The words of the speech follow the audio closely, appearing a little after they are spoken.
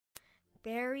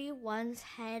Bury one's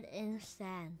head in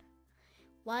sand.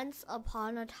 Once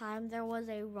upon a time there was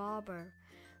a robber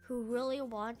who really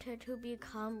wanted to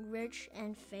become rich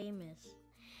and famous.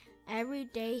 Every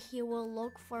day he would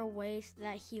look for ways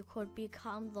that he could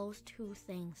become those two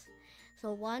things.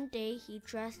 So one day he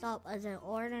dressed up as an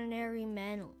ordinary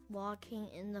man walking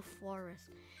in the forest.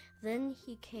 Then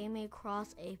he came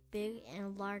across a big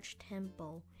and large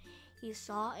temple. He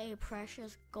saw a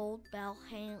precious gold bell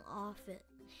hanging off it,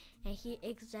 and he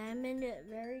examined it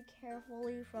very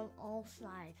carefully from all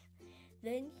sides.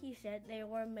 Then he said they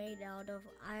were made out of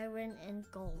iron and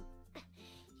gold.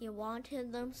 He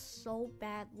wanted them so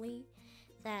badly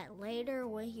that later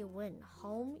when he went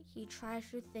home, he tried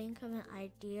to think of an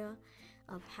idea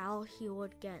of how he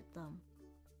would get them.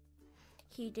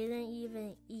 He didn't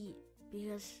even eat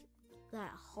because that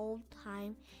whole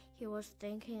time he was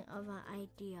thinking of an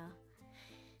idea.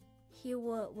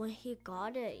 When he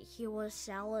got it, he would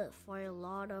sell it for a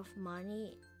lot of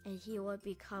money and he would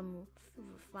become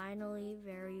finally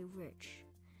very rich.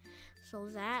 So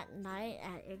that night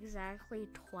at exactly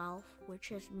 12,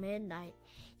 which is midnight,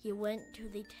 he went to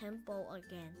the temple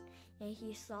again, and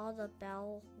he saw the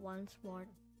bell once more.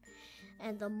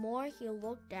 And the more he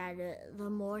looked at it, the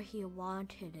more he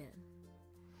wanted it.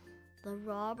 The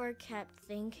robber kept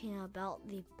thinking about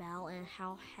the bell and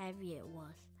how heavy it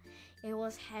was. It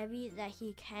was heavy that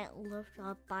he can't lift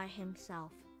up by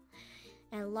himself.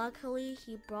 And luckily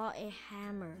he brought a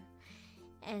hammer.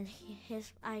 And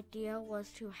his idea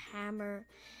was to hammer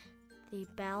the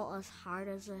bell as hard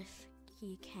as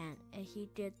he can, and he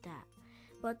did that.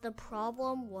 But the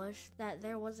problem was that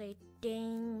there was a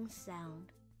ding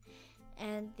sound,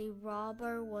 and the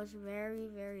robber was very,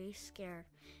 very scared,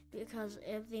 because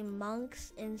if the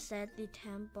monks inside the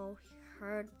temple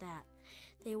heard that,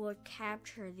 they would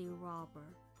capture the robber.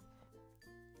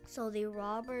 So the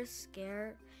robber,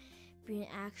 being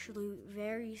actually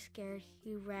very scared,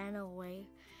 he ran away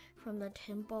from the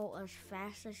temple as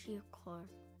fast as he could.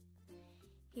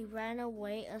 He ran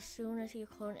away as soon as he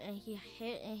could, and he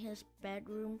hid in his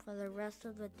bedroom for the rest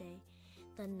of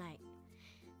the night.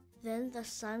 Then the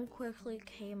sun quickly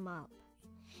came up,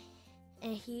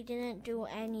 and he didn't do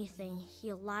anything.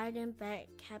 He lied in bed,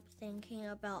 kept thinking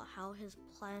about how his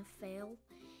plan failed,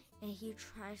 and he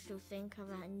tries to think of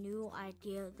a new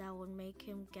idea that would make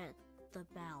him get the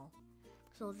bell.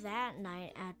 So that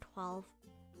night at 12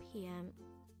 p.m.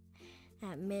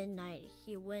 at midnight,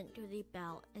 he went to the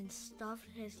bell and stuffed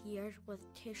his ears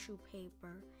with tissue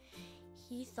paper.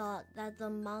 He thought that the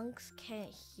monks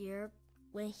can't hear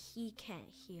when he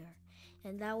can't hear,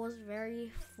 and that was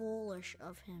very foolish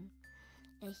of him,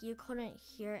 and he couldn't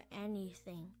hear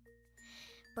anything.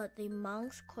 But the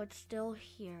monks could still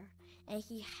hear, and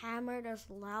he hammered as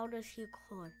loud as he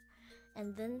could,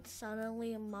 and then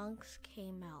suddenly monks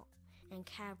came out and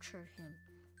captured him.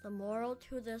 The moral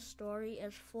to this story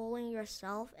is fooling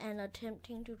yourself and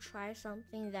attempting to try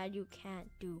something that you can't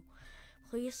do.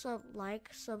 Please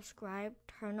subscribe,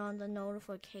 turn on the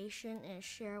notification, and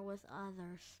share with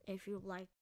others if you like.